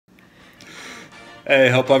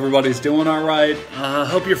Hey, hope everybody's doing all right.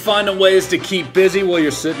 Hope you're finding ways to keep busy while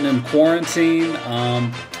you're sitting in quarantine.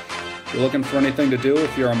 If you're looking for anything to do,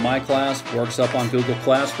 if you're in my class, works up on Google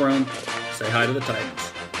Classroom, say hi to the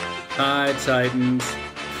Titans. Hi, Titans.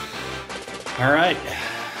 All right.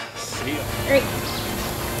 See ya. Great.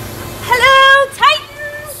 Hello,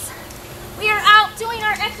 Titans! We are out doing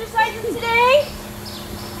our exercises today.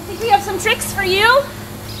 I think we have some tricks for you.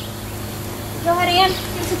 Go ahead, Ann.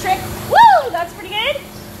 Give us a trick. Woo! That's pretty good.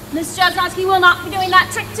 Miss Jasnowski will not be doing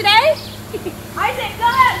that trick today. Isaac, go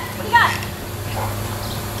ahead. What do you got?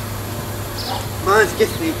 Come on,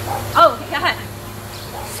 excuse me. Oh, go ahead.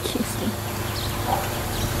 Excuse me.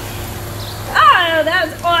 Oh, that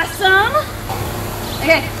was awesome.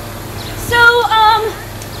 Okay. So,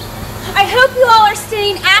 I hope you all are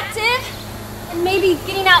staying active and maybe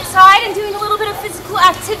getting outside and doing a little bit of physical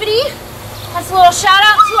activity. That's a little shout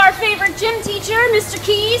out to our favorite gym teacher, Mr.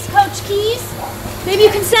 Keys, Coach Keys. Maybe you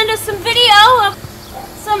can send us some video of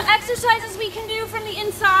some exercises we can do from the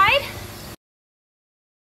inside.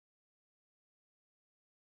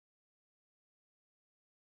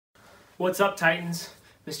 What's up, Titans?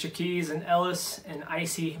 Mr. Keys and Ellis and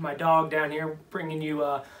Icy, my dog down here, bringing you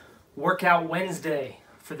a Workout Wednesday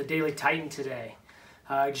for the Daily Titan today.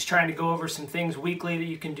 Just trying to go over some things weekly that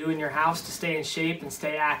you can do in your house to stay in shape and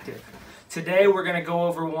stay active. Today we're going to go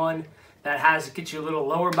over one that gets you a little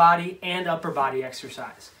lower body and upper body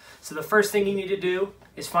exercise. So the first thing you need to do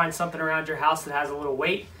is find something around your house that has a little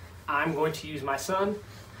weight. I'm going to use my son.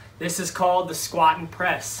 This is called the squat and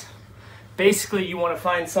press. Basically, you want to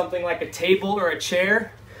find something like a table or a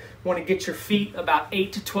chair. You want to get your feet about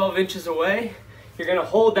 8 to 12 inches away. You're going to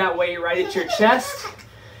hold that weight right at your chest.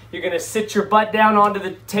 You're going to sit your butt down onto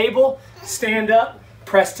the table, stand up,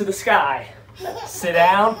 press to the sky. Sit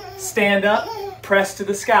down, stand up, press to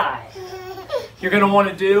the sky. You're going to want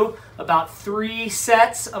to do about 3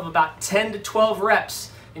 sets of about 10 to 12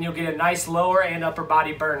 reps, and you'll get a nice lower and upper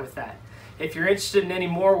body burn with that. If you're interested in any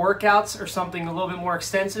more workouts or something a little bit more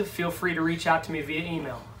extensive, feel free to reach out to me via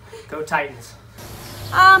email. Go Titans.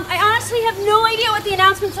 I honestly have no idea what the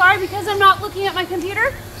announcements are because I'm not looking at my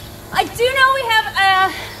computer. I do know we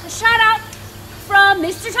have a shout out from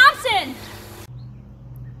Mr. Thompson.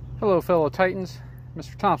 Hello fellow Titans,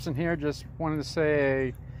 Mr. Thompson here. Just wanted to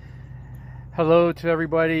say hello to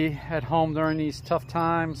everybody at home during these tough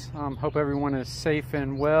times. Hope everyone is safe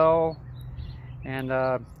and well, and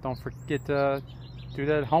don't forget to do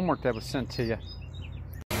that homework that was sent to you.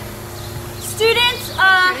 Students,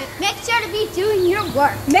 make sure to be doing your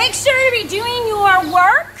work. Make sure to be doing your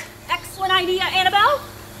work. Excellent idea, Annabelle.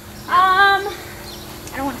 I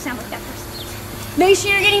don't want to sound like that person. Make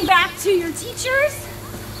sure you're getting back to your teachers.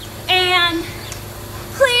 And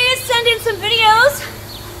please send in some videos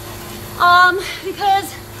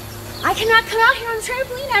because I cannot come out here on the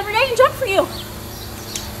trampoline every day and jump for you.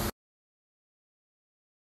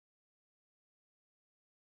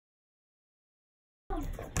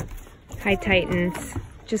 Hi Titans,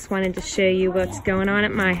 just wanted to show you what's going on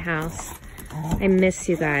at my house. I miss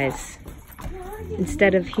you guys.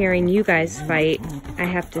 Instead of hearing you guys fight, I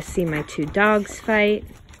have to see my 2 dogs fight.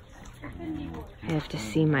 I have to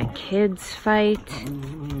see my kids fight.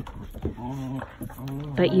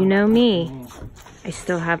 But you know me, I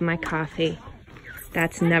still have my coffee.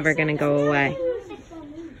 That's never gonna go away.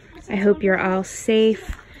 I hope you're all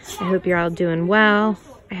safe. I hope you're all doing well.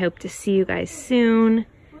 I hope to see you guys soon.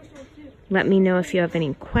 Let me know if you have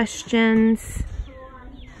any questions.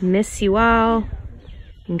 Miss you all.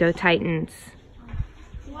 And go Titans.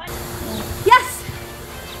 Yes!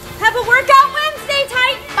 Have a workout Wednesday,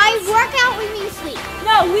 Titan! By workout, we mean sleep.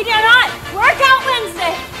 No, we do not. Workout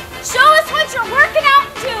Wednesday. Show us what you're working out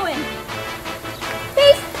and doing.